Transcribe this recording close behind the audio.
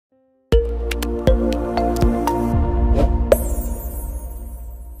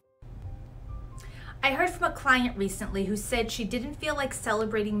client recently who said she didn't feel like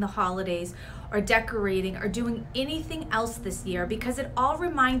celebrating the holidays or decorating or doing anything else this year because it all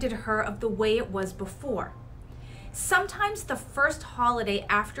reminded her of the way it was before. Sometimes the first holiday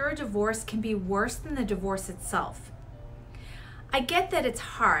after a divorce can be worse than the divorce itself. I get that it's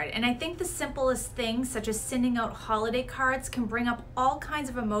hard, and I think the simplest things, such as sending out holiday cards, can bring up all kinds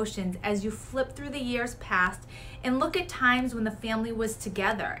of emotions as you flip through the years past and look at times when the family was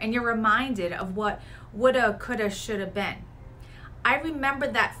together and you're reminded of what woulda, coulda, shoulda been. I remember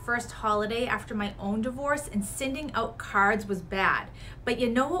that first holiday after my own divorce, and sending out cards was bad. But you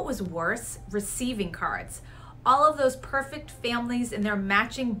know what was worse? Receiving cards. All of those perfect families in their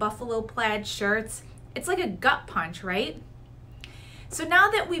matching buffalo plaid shirts. It's like a gut punch, right? So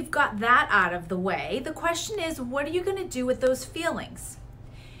now that we've got that out of the way, the question is, what are you going to do with those feelings?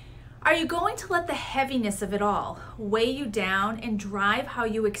 Are you going to let the heaviness of it all weigh you down and drive how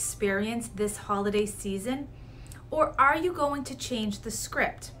you experience this holiday season? Or are you going to change the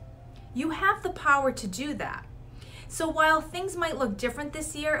script? You have the power to do that. So while things might look different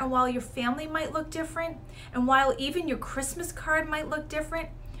this year, and while your family might look different, and while even your Christmas card might look different,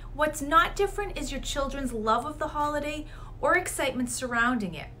 what's not different is your children's love of the holiday or excitement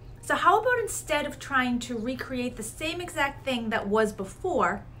surrounding it. So how about, instead of trying to recreate the same exact thing that was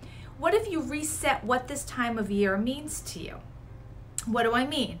before, what if you reset what this time of year means to you? What do I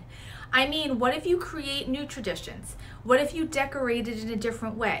mean? I mean, what if you create new traditions? What if you decorate it in a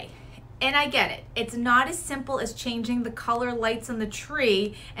different way? And I get it. It's not as simple as changing the color lights on the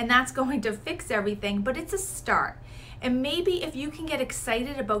tree and that's going to fix everything, but it's a start. And maybe if you can get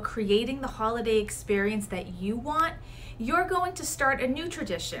excited about creating the holiday experience that you want, you're going to start a new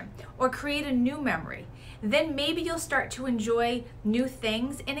tradition or create a new memory. Then maybe you'll start to enjoy new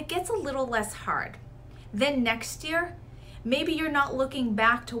things and it gets a little less hard. Then next year, maybe you're not looking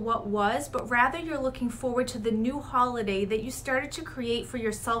back to what was, but rather you're looking forward to the new holiday that you started to create for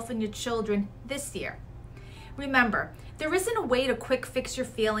yourself and your children this year. Remember, there isn't a way to quick fix your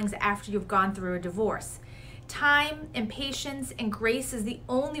feelings after you've gone through a divorce. Time and patience and grace is the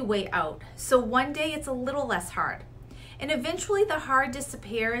only way out. So one day it's a little less hard. And eventually the hard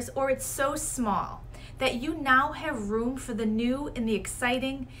disappears, or it's so small that you now have room for the new and the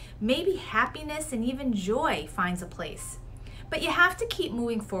exciting. Maybe happiness and even joy finds a place. But you have to keep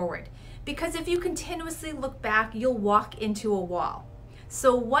moving forward, because if you continuously look back, you'll walk into a wall.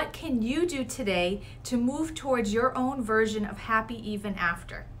 So what can you do today to move towards your own version of happy even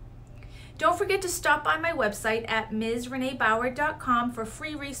after? Don't forget to stop by my website at msreneebauer.com for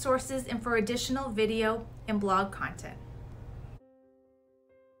free resources and for additional video and blog content.